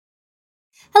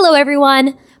Hello,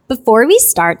 everyone. Before we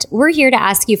start, we're here to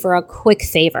ask you for a quick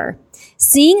favor.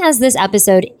 Seeing as this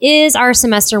episode is our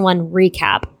semester one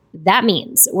recap, that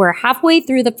means we're halfway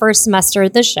through the first semester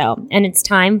of the show, and it's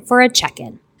time for a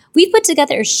check-in. We've put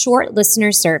together a short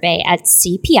listener survey at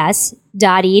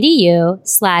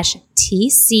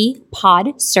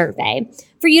cps.edu/tcpodsurvey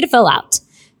for you to fill out.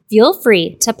 Feel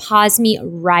free to pause me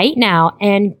right now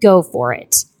and go for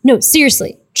it. No,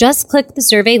 seriously. Just click the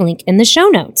survey link in the show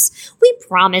notes. We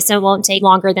promise it won't take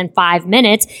longer than 5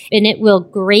 minutes, and it will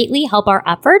greatly help our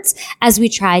efforts as we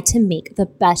try to make the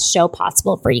best show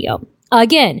possible for you.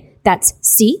 Again, that's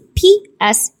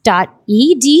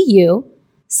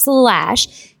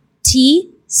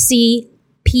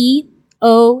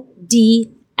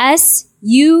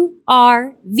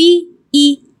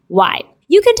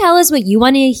You can tell us what you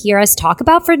want to hear us talk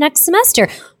about for next semester.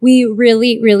 We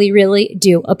really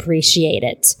do appreciate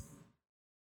it.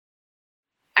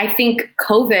 I think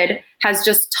COVID has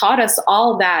just taught us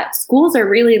all that schools are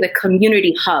really the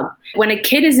community hub. When a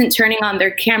kid isn't turning on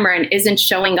their camera and isn't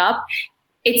showing up,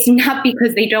 it's not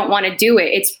because they don't want to do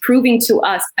it. It's proving to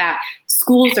us that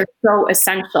schools are so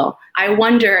essential. I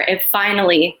wonder if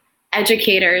finally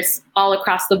educators all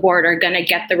across the board are going to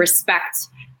get the respect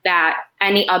that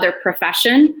any other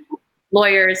profession,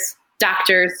 lawyers,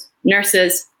 doctors,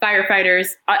 nurses,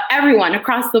 firefighters, everyone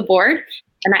across the board.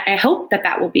 And I hope that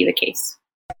that will be the case.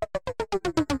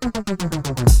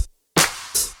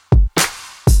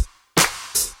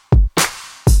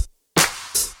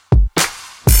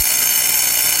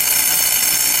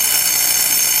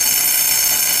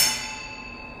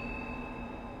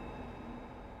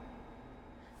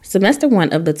 Semester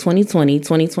 1 of the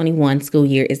 2020-2021 school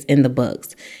year is in the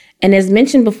books. And as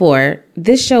mentioned before,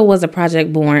 this show was a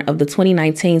project born of the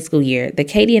 2019 school year that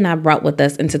Katie and I brought with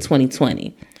us into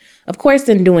 2020. Of course,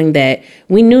 in doing that,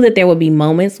 we knew that there would be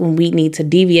moments when we'd need to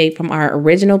deviate from our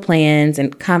original plans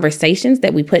and conversations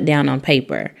that we put down on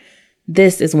paper.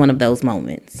 This is one of those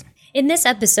moments. In this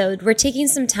episode, we're taking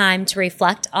some time to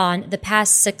reflect on the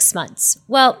past 6 months.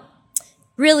 Well,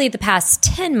 really the past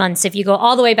 10 months if you go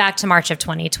all the way back to March of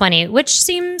 2020, which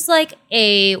seems like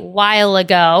a while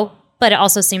ago, but it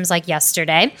also seems like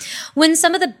yesterday, when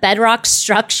some of the bedrock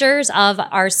structures of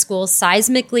our school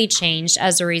seismically changed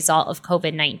as a result of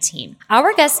COVID-19.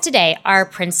 Our guests today are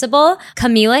Principal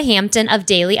Camila Hampton of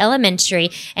Daly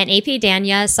Elementary and AP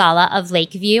Dania Sala of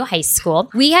Lakeview High School.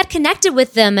 We had connected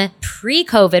with them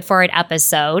pre-COVID for an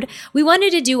episode. We wanted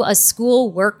to do a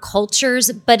school work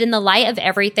cultures, but in the light of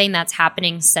everything that's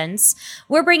happening since,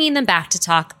 we're bringing them back to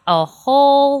talk a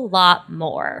whole lot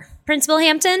more. Principal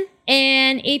Hampton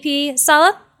and AP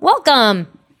Sala, welcome.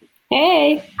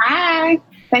 Hey. Hi.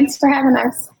 Thanks for having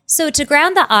us. So to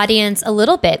ground the audience a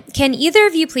little bit, can either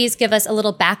of you please give us a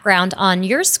little background on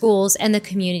your schools and the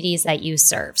communities that you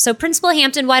serve? So Principal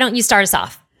Hampton, why don't you start us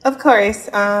off? Of course.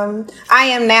 I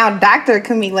am now Dr.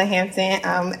 Camila Hampton.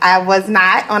 I was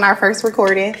not on our first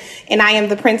recording, and I am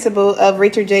the principal of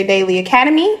Richard J. Daly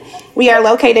Academy. We are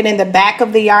located in the back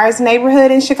of the Yards neighborhood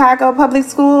in Chicago Public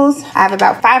Schools. I have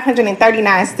about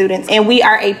 539 students, and we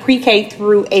are a pre-K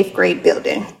through 8th grade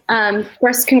building.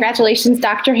 First, congratulations,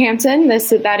 Dr. Hampton.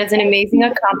 That is an amazing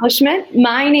accomplishment.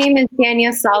 My name is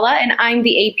Dania Sala, and I'm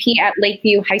the AP at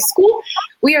Lakeview High School.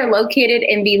 We are located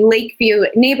in the Lakeview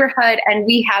neighborhood, and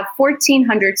we have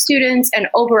 1,400 students and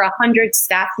over 100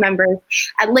 staff members.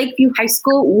 At Lakeview High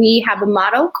School, we have a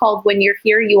motto called "When you're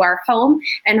here, you are home,"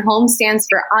 and home stands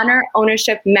for honor,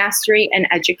 ownership, mastery, and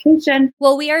education.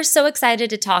 Well, we are so excited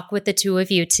to talk with the two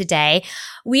of you today.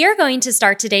 We are going to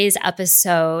start today's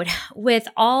episode with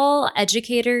all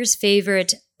educators'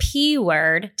 favorite P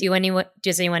word.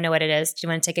 Does anyone know what it is? Do you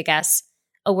want to take a guess?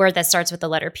 A word that starts with the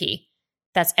letter P.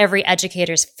 That's every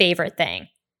educator's favorite thing.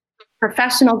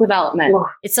 Professional development.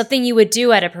 It's something you would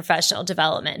do at a professional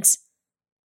development.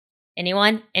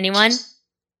 Anyone?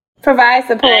 Provide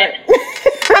support.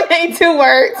 I made 2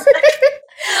 words.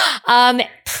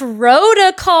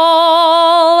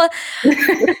 Protocol.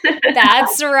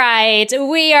 That's right.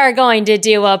 We are going to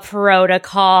do a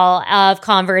protocol of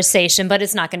conversation, but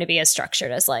it's not going to be as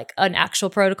structured as like an actual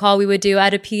protocol we would do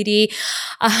at a PD.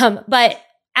 But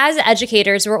as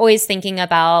educators, we're always thinking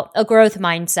about a growth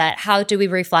mindset. How do we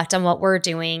reflect on what we're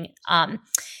doing? And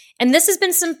this has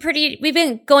been we've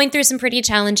been going through some pretty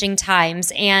challenging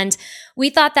times. And we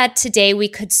thought that today we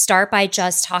could start by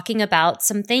just talking about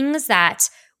some things that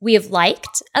we have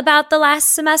liked about the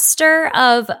last semester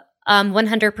of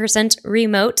 100%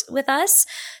 remote with us,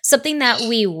 something that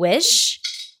we wish,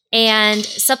 and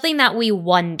something that we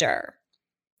wonder.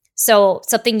 So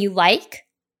something you like,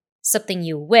 something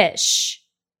you wish,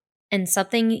 and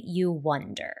something you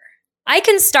wonder. I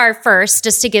can start first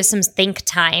just to give some think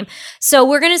time. So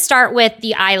we're going to start with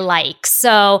the I like.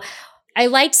 So I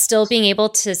liked still being able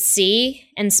to see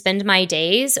and spend my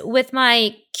days with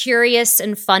my curious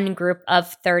and fun group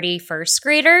of 30 first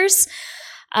graders.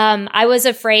 I was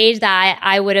afraid that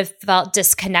I would have felt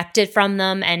disconnected from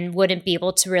them and wouldn't be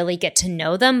able to really get to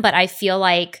know them. But I feel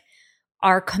like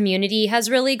our community has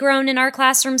really grown in our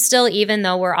classroom still, even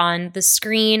though we're on the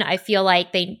screen. I feel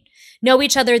like they know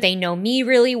each other. They know me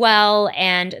really well,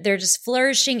 and they're just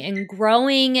flourishing and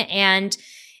growing. And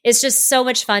it's just so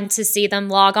much fun to see them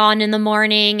log on in the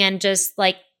morning and just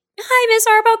like, hi, Miss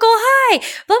Arbuckle, hi,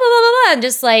 blah, blah, blah, blah, blah. And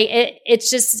just like,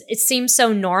 it seems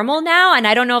so normal now. And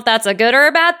I don't know if that's a good or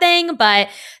a bad thing, but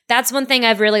that's one thing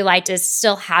I've really liked is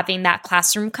still having that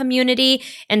classroom community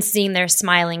and seeing their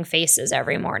smiling faces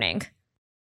every morning.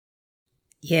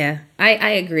 Yeah, I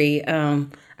agree.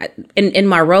 In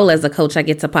my role as a coach, I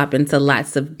get to pop into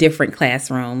lots of different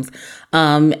classrooms.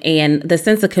 And the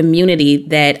sense of community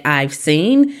that I've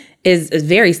seen is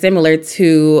very similar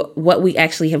to what we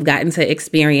actually have gotten to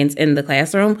experience in the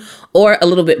classroom, or a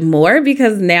little bit more,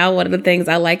 because now one of the things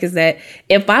I like is that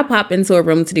if I pop into a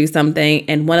room to do something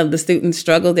and one of the students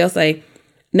struggles, they'll say,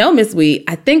 no, Miss Wee,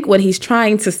 I think what he's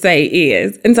trying to say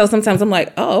is. And so sometimes I'm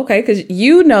like, oh, okay, because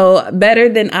you know better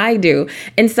than I do.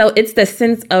 And so it's the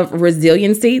sense of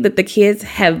resiliency that the kids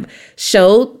have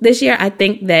showed this year. I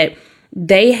think that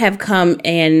they have come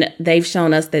and they've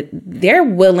shown us that they're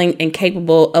willing and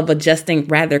capable of adjusting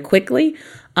rather quickly.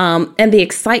 And the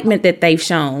excitement that they've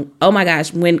shown. Oh my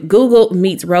gosh, when Google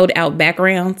Meets rolled out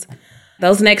backgrounds,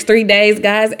 those next 3 days,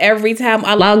 guys, every time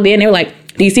I logged in, they were like,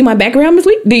 do you see my background this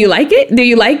week? Do you like it? Do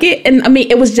you like it? And I mean,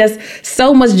 it was just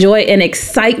so much joy and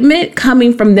excitement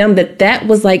coming from them that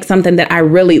was like something that I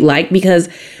really liked, because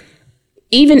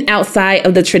even outside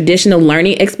of the traditional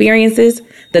learning experiences,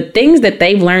 the things that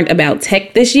they've learned about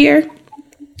tech this year,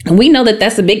 and we know that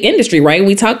that's a big industry, right?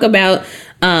 We talk about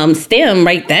STEM,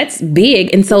 right? That's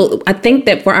big. And so I think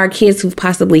that for our kids who've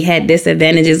possibly had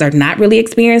disadvantages or not really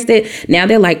experienced it, now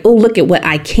they're like, oh, look at what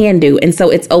I can do. And so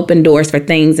it's opened doors for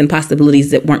things and possibilities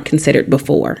that weren't considered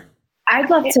before. I'd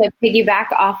love to piggyback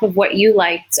off of what you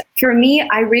liked. For me,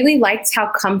 I really liked how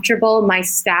comfortable my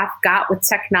staff got with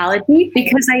technology,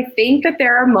 because I think that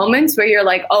there are moments where you're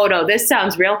like, oh no, this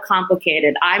sounds real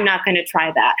complicated. I'm not going to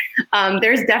try that.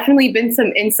 There's definitely been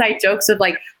some inside jokes of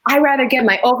like, I'd rather get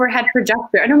my overhead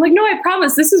projector. And I'm like, no, I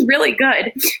promise this is really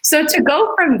good. So to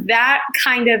go from that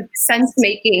kind of sense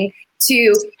making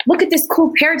to look at this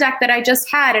cool Pear Deck that I just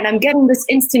had and I'm getting this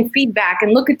instant feedback,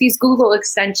 and look at these Google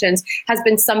extensions, has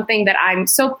been something that I'm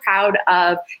so proud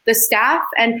of the staff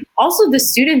and also the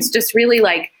students just really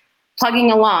like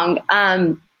plugging along.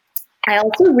 I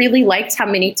also really liked how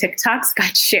many TikToks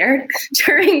got shared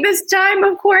during this time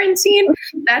of quarantine.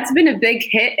 That's been a big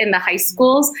hit in the high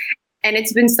schools. And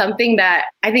it's been something that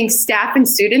I think staff and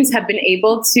students have been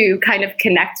able to kind of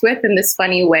connect with in this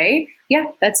funny way. Yeah,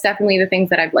 that's definitely the things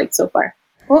that I've liked so far.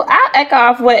 Well, I'll echo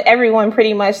off what everyone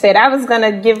pretty much said. I was going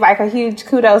to give like a huge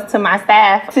kudos to my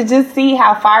staff to just see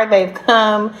how far they've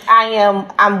come.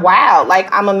 I'm wowed.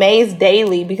 Like, I'm amazed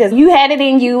daily, because you had it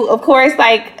in you, of course,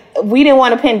 like, we didn't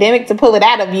want a pandemic to pull it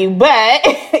out of you, but,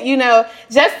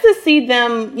 just to see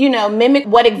them, mimic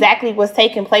what exactly was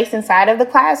taking place inside of the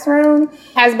classroom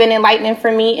has been enlightening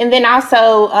for me. And then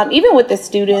also, even with the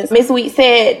students, Ms. Wheat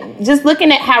said, just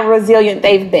looking at how resilient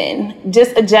they've been,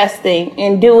 just adjusting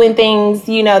and doing things,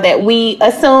 that we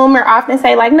assume or often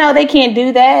say like, no, they can't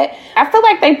do that. I feel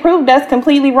like they proved us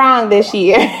completely wrong this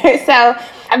year. So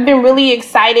I've been really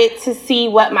excited to see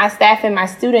what my staff and my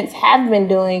students have been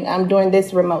doing during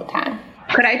this remote time.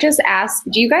 Could I just ask,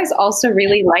 do you guys also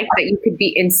really like that you could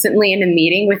be instantly in a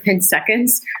meeting within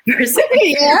seconds versus I'm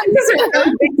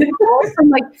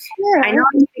like, I know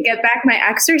I need to get back my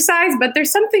exercise, but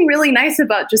there's something really nice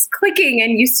about just clicking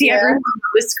and you see everyone on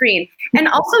the screen. And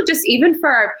also just even for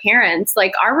our parents,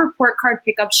 like our report card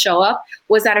pickup show up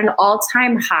was at an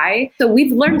all-time high. So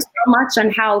we've learned so much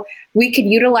on how we could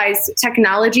utilize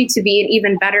technology to be an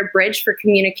even better bridge for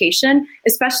communication,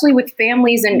 especially with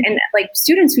families and like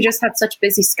students who just have such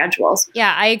busy schedules.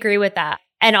 Yeah, I agree with that.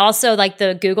 And also like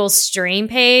the Google Stream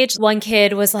page, one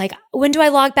kid was like, when do I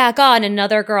log back on?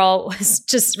 Another girl was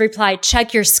just replied,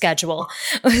 check your schedule.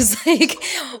 I was like,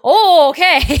 oh,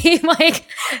 okay. Like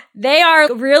they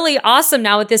are really awesome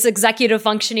now with this executive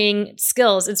functioning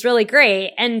skills. It's really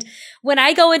great. And when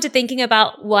I go into thinking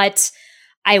about what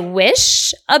I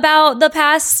wish about the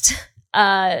past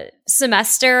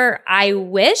semester, I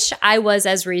wish I was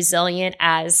as resilient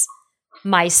as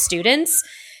my students,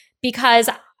 because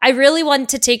I really want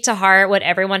to take to heart what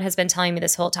everyone has been telling me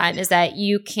this whole time is that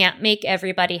you can't make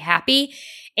everybody happy.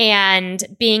 And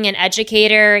being an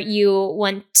educator, you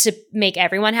want to make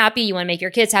everyone happy. You want to make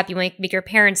your kids happy. You want to make your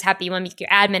parents happy. You want to make your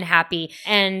admin happy,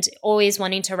 and always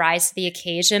wanting to rise to the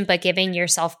occasion, but giving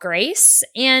yourself grace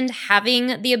and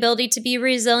having the ability to be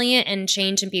resilient and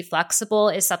change and be flexible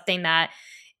is something that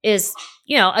is,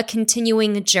 a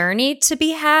continuing journey to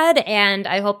be had. And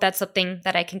I hope that's something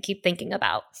that I can keep thinking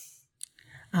about.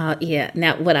 Yeah.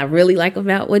 Now, what I really like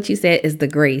about what you said is the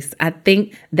grace. I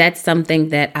think that's something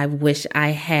that I wish I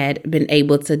had been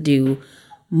able to do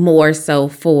more so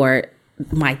for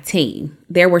my team.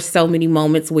 There were so many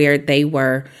moments where they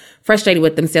were frustrated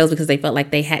with themselves because they felt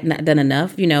like they had not done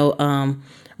enough.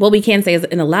 What we can say is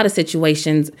in a lot of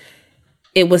situations,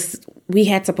 we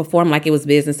had to perform like it was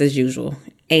business as usual.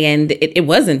 And it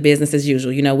wasn't business as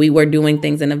usual. We were doing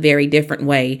things in a very different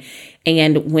way.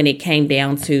 And when it came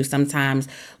down to sometimes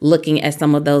looking at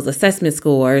some of those assessment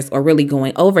scores or really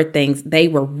going over things, they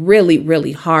were really,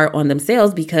 really hard on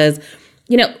themselves because,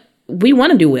 we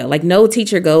want to do well. Like no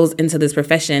teacher goes into this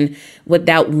profession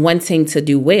without wanting to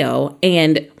do well.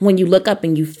 And when you look up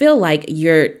and you feel like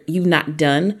you've not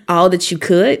done all that you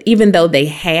could, even though they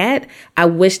had, I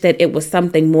wish that it was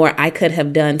something more I could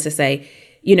have done to say,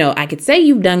 I could say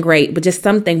you've done great, but just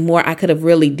something more I could have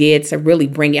really did to really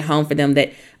bring it home for them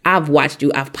that I've watched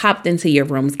you. I've popped into your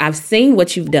rooms. I've seen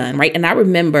what you've done, right? And I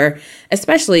remember,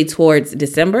 especially towards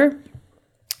December,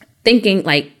 thinking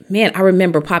like, man, I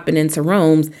remember popping into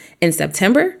rooms in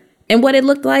September and what it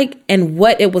looked like and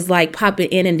what it was like popping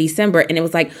in December. And it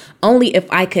was like, only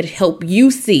if I could help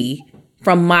you see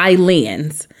from my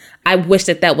lens. I wish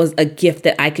that was a gift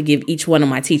that I could give each one of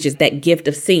my teachers, that gift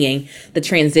of seeing the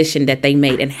transition that they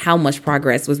made and how much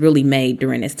progress was really made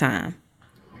during this time.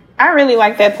 I really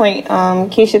like that point,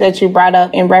 Keisha, that you brought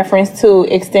up in reference to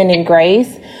extending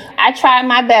grace. I tried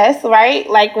my best, right?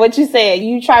 Like what you said,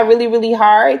 you try really, really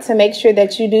hard to make sure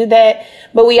that you do that.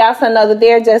 But we also know that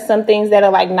there are just some things that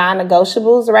are like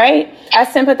non-negotiables, right? I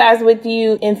sympathize with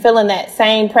you in feeling that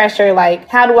same pressure. Like,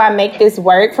 how do I make this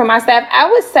work for my staff?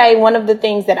 I would say one of the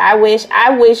things that I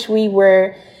wish we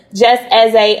were just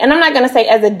and I'm not going to say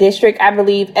as a district, I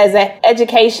believe as an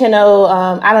educational,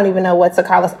 I don't even know what to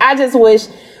call us. I just wish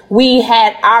we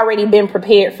had already been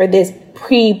prepared for this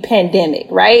pre-pandemic,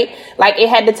 right? Like it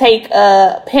had to take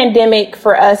a pandemic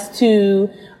for us to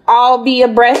all be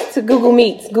abreast to Google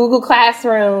Meets, Google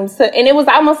Classrooms. And it was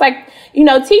almost like,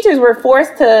 teachers were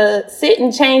forced to sit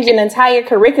and change an entire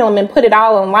curriculum and put it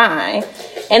all online.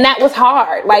 And that was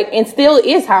hard, and still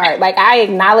is hard. Like I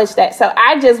acknowledge that. So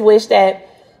I just wish that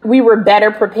we were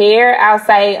better prepared, I'll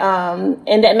say,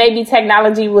 and that maybe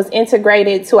technology was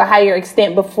integrated to a higher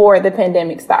extent before the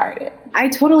pandemic started. I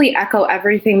totally echo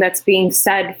everything that's being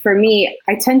said. For me,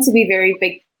 I tend to be very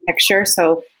big picture,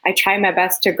 so I try my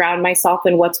best to ground myself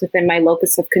in what's within my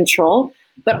locus of control.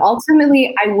 But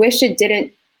ultimately, I wish it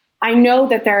didn't. I know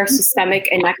that there are systemic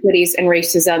inequities and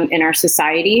racism in our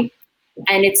society,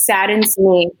 and it saddens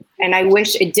me, and I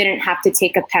wish it didn't have to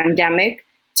take a pandemic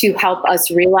to help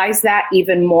us realize that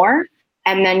even more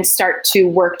and then start to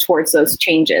work towards those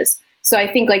changes. So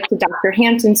I think to Dr.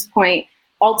 Hampton's point,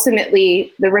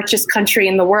 ultimately the richest country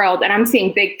in the world, and I'm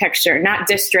saying big picture, not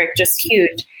district, just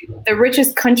huge, the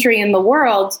richest country in the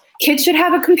world, kids should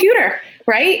have a computer,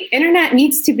 right? Internet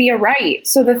needs to be a right.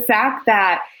 So the fact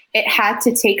that it had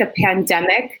to take a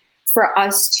pandemic for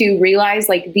us to realize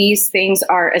these things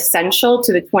are essential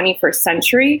to the 21st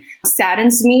century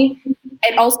saddens me.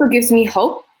 It also gives me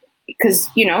hope because,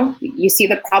 you see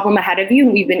the problem ahead of you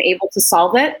and we've been able to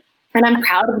solve it. And I'm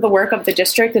proud of the work of the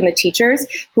district and the teachers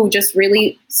who just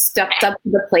really stepped up to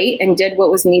the plate and did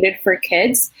what was needed for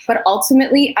kids. But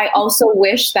ultimately, I also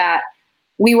wish that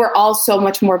we were all so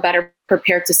much more better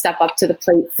prepared to step up to the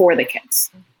plate for the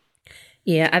kids.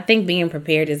 Yeah, I think being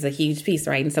prepared is a huge piece,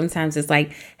 right? And sometimes it's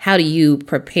like, how do you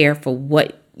prepare for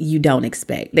what you don't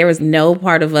expect? There was no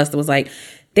part of us that was like,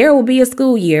 there will be a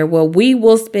school year where we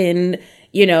will spend,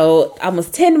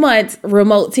 almost 10 months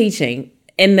remote teaching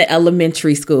in the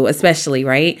elementary school, especially,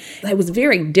 right? It was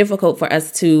very difficult for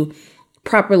us to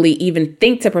properly even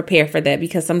think to prepare for that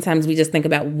because sometimes we just think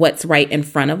about what's right in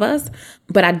front of us.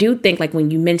 But I do think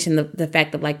when you mention the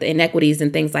fact of the inequities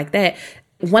and things like that,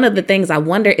 one of the things I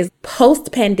wonder is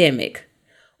post-pandemic,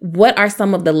 what are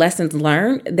some of the lessons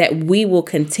learned that we will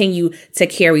continue to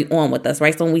carry on with us,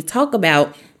 right? So when we talk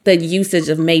about the usage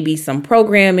of maybe some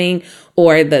programming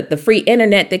or the free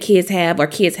internet that kids have, or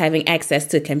kids having access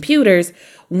to computers,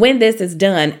 when this is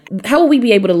done, how will we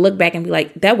be able to look back and be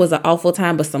like, that was an awful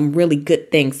time, but some really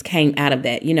good things came out of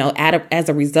that? As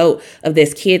a result of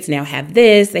this, kids now have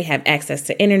this, they have access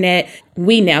to internet.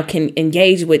 We now can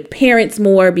engage with parents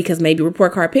more, because maybe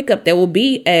report card pickup, there will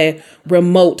be a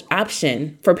remote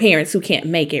option for parents who can't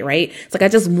make it, right? It's like, I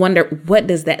just wonder, what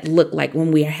does that look like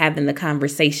when we are having the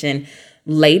conversation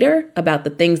later about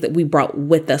the things that we brought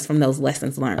with us from those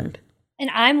lessons learned? And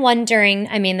I'm wondering,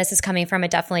 this is coming from a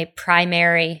definitely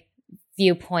primary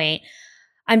viewpoint.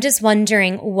 I'm just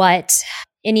wondering what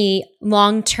any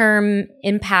long-term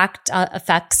impact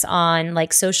effects on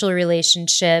like social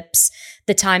relationships,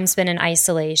 the time spent in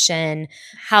isolation,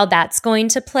 how that's going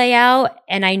to play out.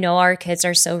 And I know our kids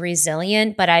are so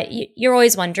resilient, but you're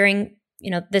always wondering,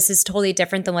 this is totally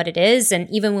different than what it is. And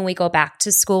even when we go back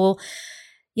to school,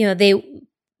 they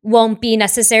won't be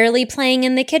necessarily playing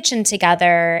in the kitchen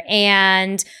together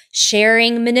and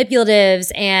sharing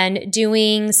manipulatives and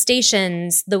doing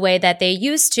stations the way that they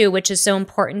used to, which is so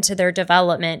important to their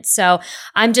development. So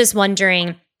I'm just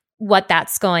wondering what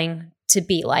that's going to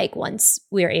be like once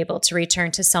we're able to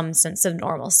return to some sense of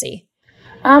normalcy.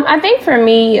 I think for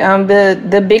me,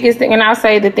 the biggest thing, and I'll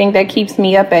say the thing that keeps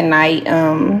me up at night,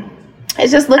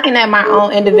 is just looking at my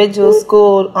own individual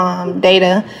school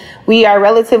data. We are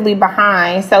relatively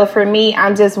behind. So for me,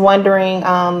 I'm just wondering,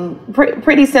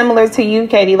 pretty similar to you,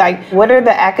 Katie, like, what are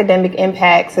the academic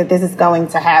impacts that this is going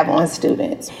to have on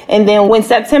students? And then when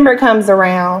September comes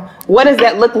around, what does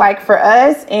that look like for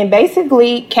us? And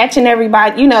basically catching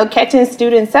everybody, catching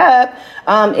students up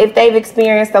if they've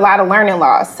experienced a lot of learning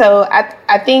loss. So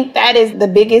I think that is the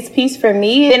biggest piece for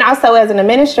me. And also as an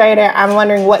administrator, I'm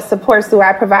wondering, what supports do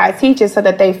I provide teachers so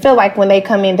that they feel like when they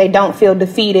come in, they don't feel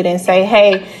defeated and say,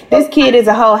 hey, this kid is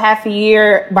a whole half a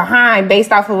year behind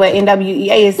based off of what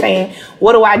NWEA is saying.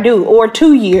 What do I do? Or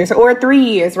 2 years or 3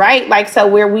 years, right? Like, so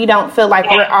where we don't feel like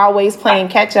we're always playing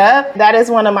catch up. That is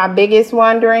one of my biggest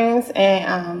wonderings.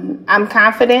 And I'm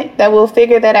confident that we'll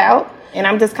figure that out. And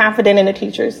I'm just confident in the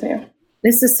teachers. Yeah.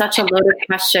 This is such a loaded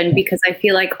question, because I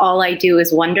feel like all I do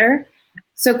is wonder.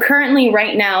 So currently,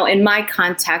 right now, in my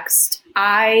context,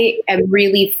 I am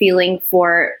really feeling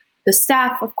for the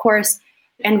staff, of course,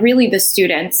 and really the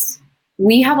students.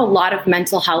 We have a lot of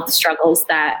mental health struggles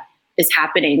that is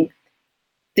happening.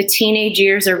 The teenage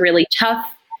years are really tough.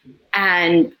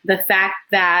 And the fact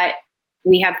that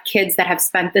we have kids that have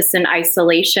spent this in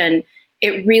isolation,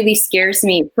 it really scares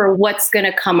me for what's going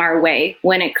to come our way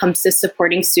when it comes to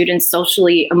supporting students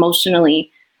socially,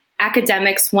 emotionally.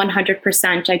 Academics,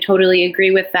 100%. I totally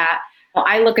agree with that.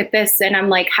 I look at this and I'm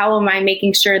like, how am I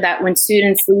making sure that when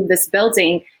students leave this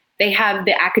building, they have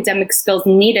the academic skills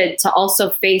needed to also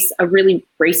face a really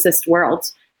racist world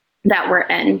that we're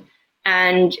in?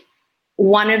 And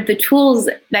one of the tools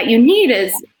that you need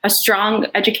is a strong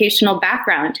educational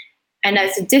background. And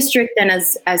as a district and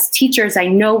as teachers, I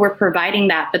know we're providing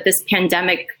that, but this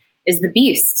pandemic is the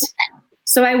beast.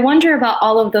 So I wonder about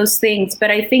all of those things.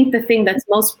 But I think the thing that's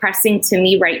most pressing to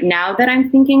me right now that I'm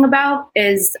thinking about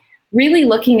is really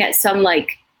looking at some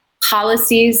like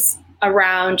policies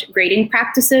around grading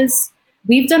practices.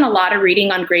 We've done a lot of reading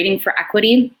on grading for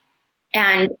equity.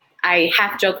 And I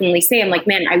half jokingly say, I'm like,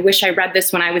 man, I wish I read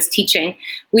this when I was teaching.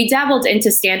 We dabbled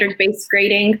into standard-based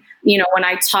grading, when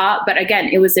I taught, but again,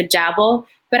 it was a dabble.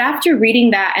 But after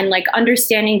reading that and like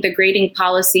understanding the grading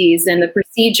policies and the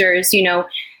procedures,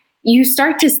 you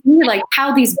start to see like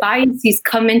how these biases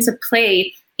come into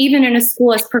play, even in a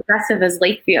school as progressive as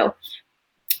Lakeview.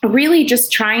 Really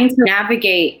just trying to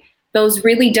navigate those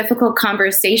really difficult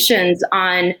conversations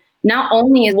on not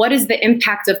only what is the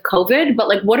impact of COVID, but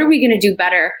like, what are we going to do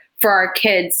better for our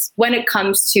kids when it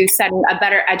comes to setting a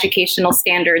better educational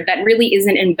standard that really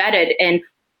isn't embedded in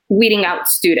weeding out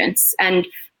students. And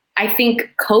I think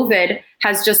COVID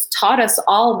has just taught us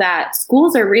all that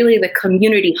schools are really the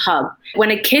community hub.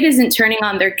 When a kid isn't turning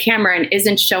on their camera and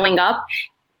isn't showing up,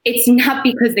 it's not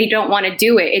because they don't want to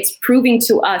do it. It's proving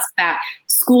to us that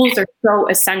schools are so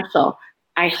essential.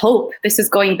 I hope this is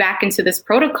going back into this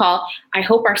protocol. I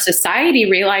hope our society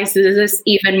realizes this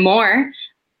even more,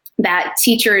 that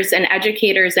teachers and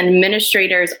educators and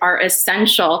administrators are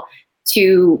essential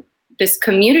to this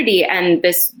community and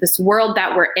this world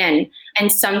that we're in.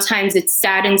 And sometimes it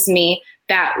saddens me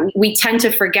that we tend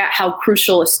to forget how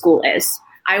crucial a school is.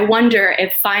 I wonder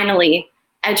if finally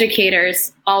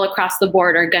educators all across the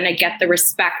board are going to get the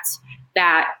respect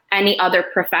that any other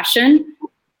profession,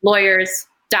 lawyers,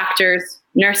 doctors,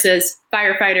 nurses,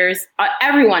 firefighters,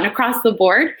 everyone across the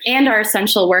board, and our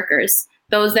essential workers,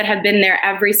 those that have been there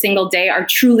every single day, are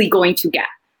truly going to get.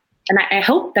 And I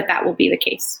hope that will be the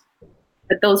case.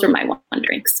 But those are my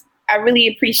wonderings. I really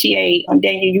appreciate,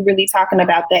 Daniel, you really talking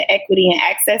about the equity and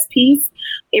access piece.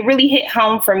 It really hit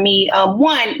home for me.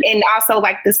 One, and also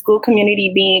like the school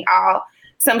community being all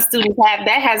some students have,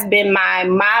 that has been my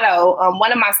motto.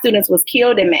 One of my students was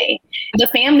killed in May. The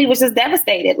family was just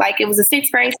devastated. Like, it was a 6th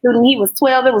grade student. He was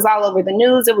 12. It was all over the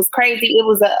news. It was crazy. It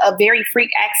was a very freak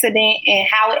accident and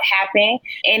how it happened.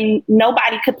 And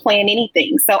nobody could plan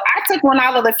anything. So I took on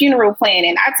all of the funeral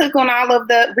planning. I took on all of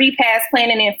the repast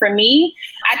planning. And for me,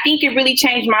 I think it really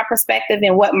changed my perspective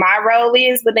and what my role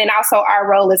is, but then also our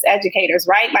role as educators,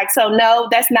 right? Like, so no,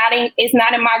 it's not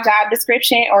in my job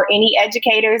description or any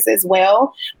educators as well.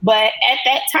 But at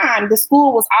that time, the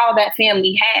school was all that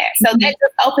family had. So that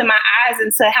just opened my eyes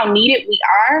into how needed we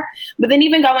are. But then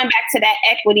even going back to that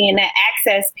equity and that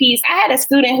access piece, I had a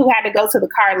student who had to go to the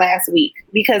car last week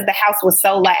because the house was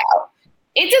so loud.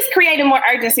 It just created more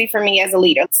urgency for me as a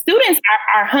leader. Students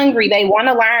are hungry. They want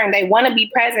to learn. They want to be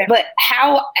present. But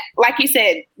how, like you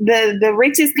said, the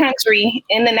richest country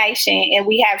in the nation, and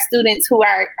we have students who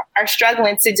are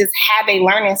struggling to just have a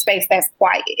learning space that's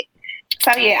quiet.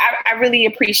 So, yeah, I really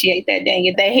appreciate that,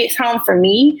 Daniel. That hits home for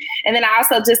me. And then I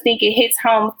also just think it hits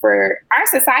home for our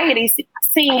society,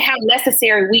 seeing how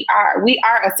necessary we are. We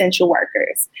are essential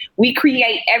workers. We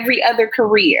create every other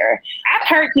career. I've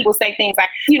heard people say things like,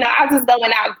 I'll just go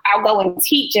and I'll go and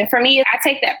teach. And for me, I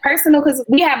take that personal because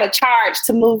we have a charge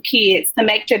to move kids to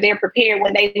make sure they're prepared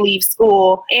when they leave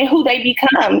school and who they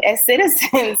become as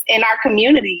citizens in our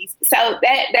communities. So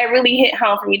that really hit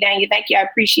home for me, Daniel. Thank you. I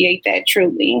appreciate that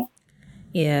truly.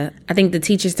 Yeah, I think the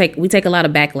teachers take a lot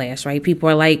of backlash, right? People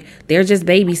are like, they're just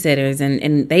babysitters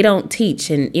and they don't teach.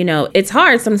 And, it's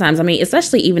hard sometimes. I mean,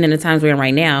 especially even in the times we're in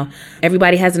right now,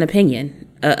 everybody has an opinion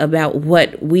about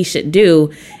what we should do.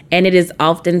 And it is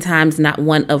oftentimes not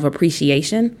one of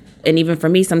appreciation. And even for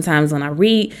me, sometimes when I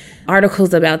read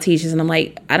articles about teachers and I'm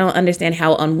like, I don't understand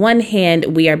how on one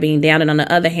hand we are being down and on the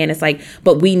other hand, it's like,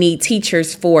 but we need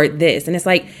teachers for this. And it's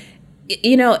like,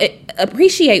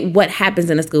 appreciate what happens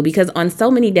in a school, because on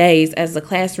so many days as a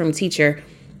classroom teacher,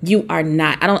 you are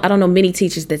not, I don't know many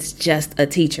teachers that's just a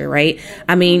teacher, right?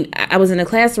 I mean, I was in a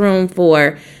classroom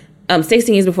for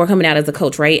 16 years before coming out as a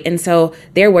coach, right? And so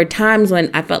there were times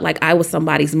when I felt like I was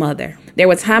somebody's mother. There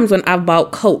were times when I've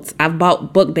bought coats, I've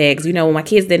bought book bags. When my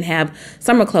kids didn't have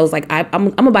summer clothes, like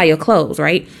I'm gonna buy your clothes,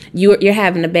 right? You're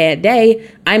having a bad day.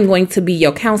 I'm going to be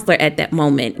your counselor at that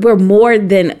moment. We're more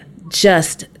than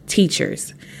just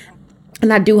teachers.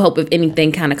 And I do hope if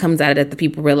anything kind of comes out of that, the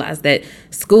people realize that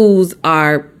schools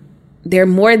they're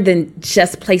more than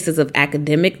just places of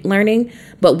academic learning,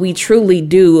 but we truly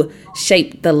do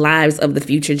shape the lives of the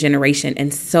future generation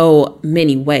in so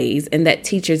many ways, and that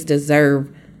teachers deserve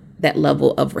that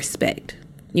level of respect.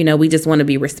 We just want to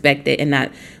be respected and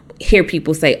not hear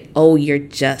people say, oh, you're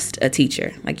just a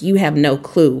teacher. Like, you have no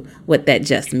clue what that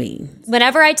just means.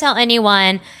 Whenever I tell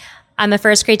anyone I'm a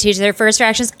first grade teacher, their first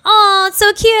reaction is, oh, it's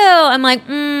so cute. I'm like,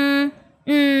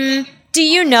 do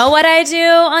you know what I do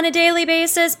on a daily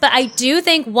basis? But I do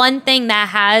think one thing that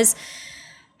has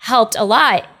helped a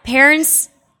lot, parents,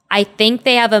 I think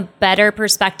they have a better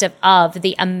perspective of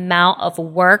the amount of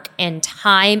work and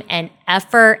time and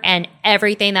effort and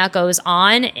everything that goes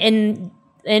on in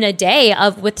a day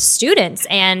with students.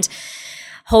 And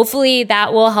hopefully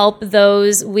that will help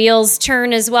those wheels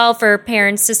turn as well for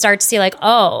parents to start to see like,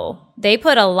 oh, they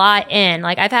put a lot in.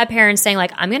 Like, I've had parents saying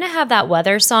like, I'm going to have that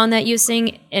weather song that you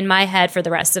sing in my head for the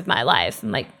rest of my life.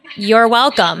 I'm like, you're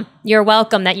welcome. You're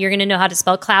welcome that you're going to know how to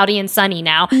spell cloudy and sunny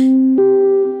now.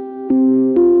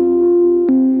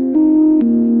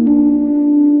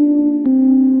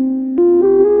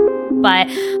 But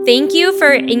thank you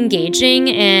for engaging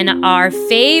in our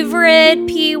favorite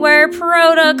P-Ware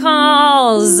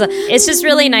protocols. It's just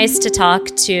really nice to talk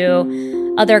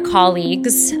to other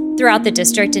colleagues throughout the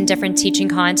district in different teaching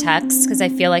contexts, because I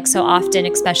feel like so often,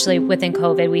 especially within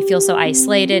COVID, we feel so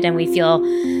isolated and we feel,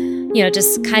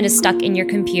 just kind of stuck in your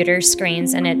computer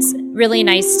screens. And it's really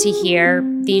nice to hear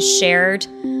these shared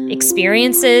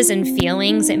experiences and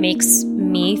feelings. It makes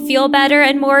me feel better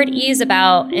and more at ease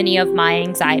about any of my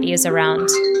anxieties around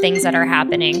things that are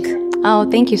happening. Oh,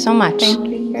 thank you so much. Thank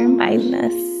you for inviting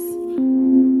us.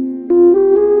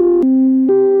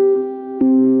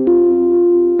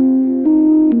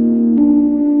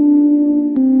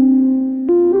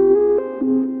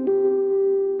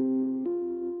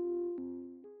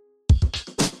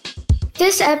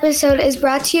 This episode is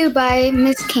brought to you by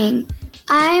Ms. King.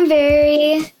 I'm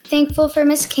very thankful for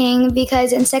Ms. King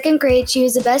because in second grade she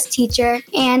was the best teacher,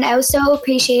 and I was so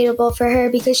appreciable for her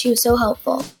because she was so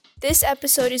helpful. This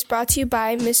episode is brought to you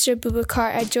by Mr.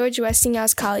 Bubakar at George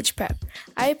Westinghouse College Prep.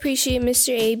 I appreciate Mr.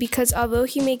 A because although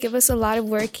he may give us a lot of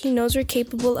work, he knows we're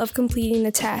capable of completing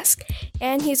the task.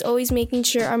 And he's always making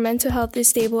sure our mental health is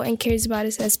stable and cares about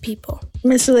us as people.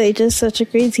 Ms. Elijah is such a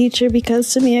great teacher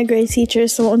because to me a great teacher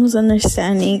is someone who's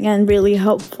understanding and really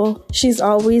helpful. She's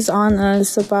always on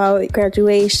us about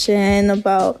graduation,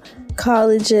 about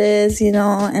colleges,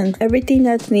 and everything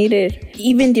that's needed,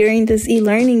 even during this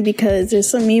e-learning, because there's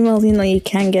some emails, you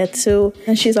can't get to,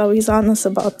 and she's always on us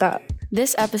about that.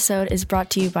 This episode is brought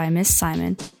to you by Miss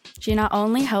Simon. She not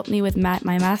only helped me with my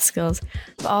math skills,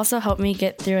 but also helped me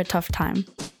get through a tough time.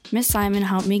 Miss Simon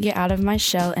helped me get out of my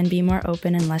shell and be more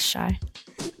open and less shy.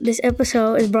 This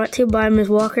episode is brought to you by Ms.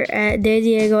 Walker at De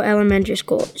Diego Elementary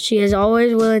School. She is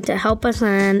always willing to help us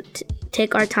and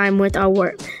take our time with our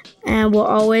work, and will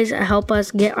always help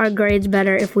us get our grades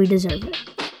better if we deserve it.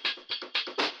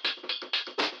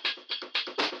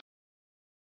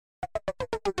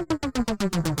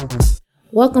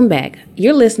 Welcome back.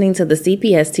 You're listening to the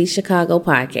CPS Teach Chicago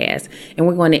podcast, and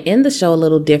we're going to end the show a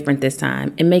little different this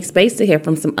time and make space to hear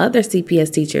from some other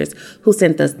CPS teachers who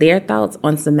sent us their thoughts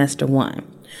on semester 1.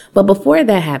 But before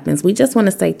that happens, we just want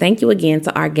to say thank you again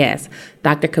to our guests,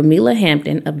 Dr. Camila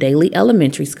Hampton of Daly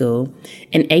Elementary School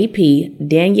and AP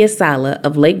Danya Sala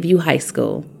of Lakeview High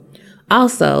School.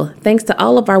 Also, thanks to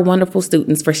all of our wonderful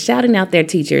students for shouting out their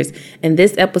teachers, and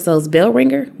this episode's bell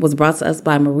ringer was brought to us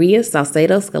by Maria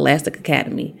Salcedo Scholastic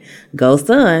Academy. Go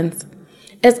Suns!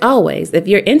 As always, if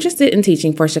you're interested in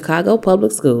teaching for Chicago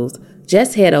Public Schools,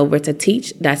 just head over to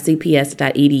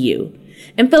teach.cps.edu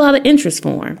and fill out an interest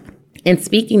form. And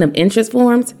speaking of interest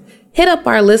forms, hit up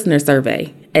our listener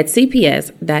survey at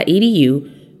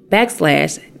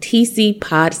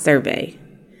cps.edu/TCPodSurvey.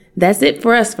 That's it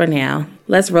for us for now.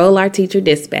 Let's roll our teacher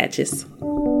dispatches.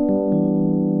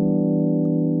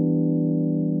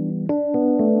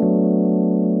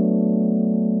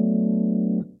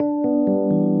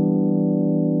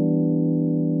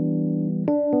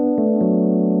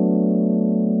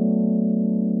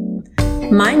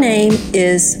 My name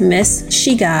is Miss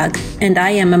Shigag, and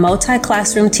I am a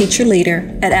multi-classroom teacher leader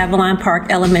at Avalon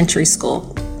Park Elementary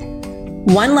School.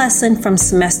 One lesson from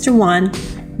semester 1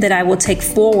 that I will take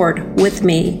forward with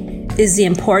me is the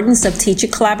importance of teacher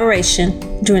collaboration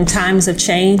during times of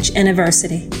change and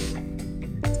adversity.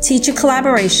 Teacher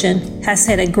collaboration has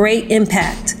had a great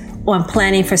impact on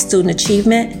planning for student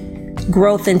achievement,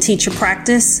 growth in teacher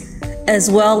practice,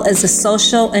 as well as the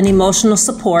social and emotional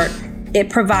support it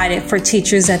provided for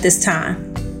teachers at this time.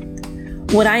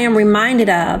 What I am reminded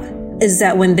of is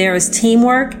that when there is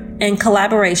teamwork and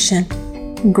collaboration,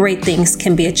 great things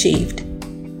can be achieved.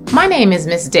 My name is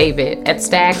Miss David at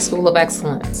Stagg School of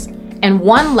Excellence, and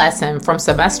one lesson from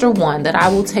semester 1 that I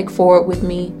will take forward with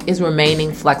me is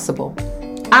remaining flexible.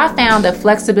 I found that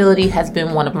flexibility has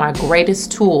been one of my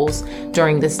greatest tools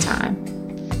during this time.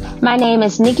 My name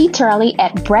is Nikki Turley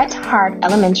at Bret Harte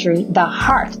Elementary, the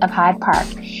heart of Hyde Park.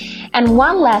 And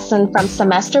one lesson from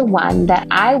semester 1 that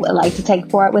I would like to take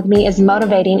forward with me is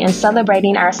motivating and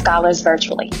celebrating our scholars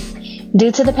virtually. Due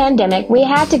to the pandemic, we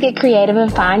had to get creative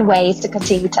and find ways to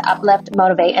continue to uplift,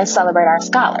 motivate, and celebrate our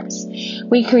scholars.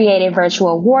 We created virtual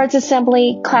awards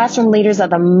assembly, classroom leaders of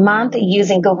the month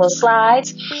using Google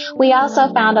Slides. We also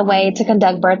found a way to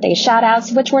conduct birthday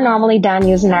shout-outs, which were normally done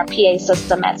using our PA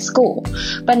system at school.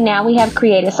 But now we have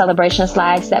created celebration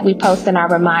slides that we post in our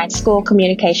Remind School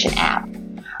communication app.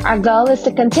 Our goal is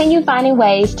to continue finding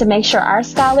ways to make sure our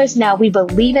scholars know we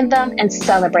believe in them and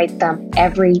celebrate them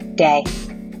every day.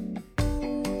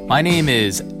 My name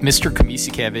is Mr.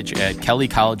 Komisikevich at Kelly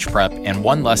College Prep, and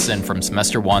one lesson from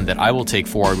semester 1 that I will take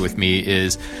forward with me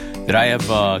is that I have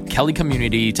a Kelly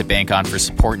community to bank on for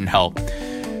support and help.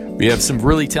 We have some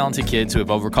really talented kids who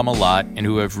have overcome a lot and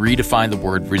who have redefined the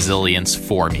word resilience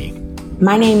for me.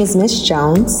 My name is Miss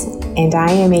Jones, and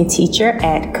I am a teacher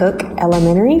at Cook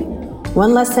Elementary.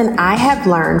 One lesson I have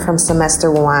learned from semester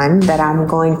 1 that I'm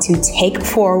going to take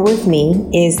forward with me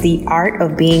is the art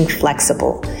of being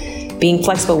flexible. Being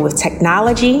flexible with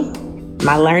technology,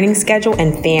 my learning schedule,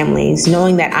 and families,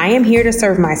 knowing that I am here to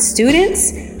serve my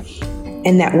students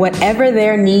and that whatever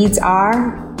their needs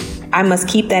are, I must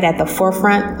keep that at the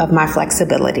forefront of my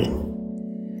flexibility.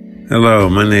 Hello,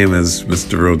 my name is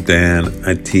Mr. Rodan.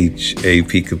 I teach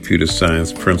AP Computer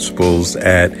Science Principles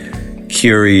at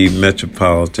Curie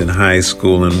Metropolitan High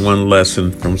School, and one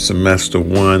lesson from semester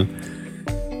 1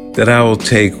 that I will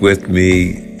take with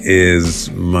me is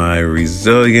my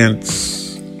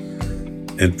resilience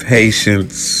and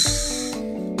patience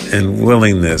and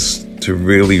willingness to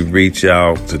really reach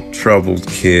out to troubled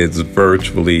kids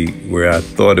virtually where I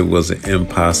thought it was an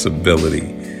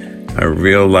impossibility. I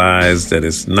realize that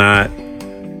it's not,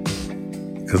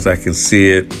 because I can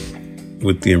see it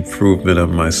with the improvement of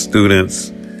my students,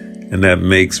 and that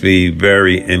makes me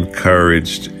very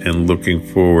encouraged and looking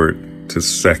forward to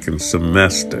second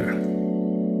semester.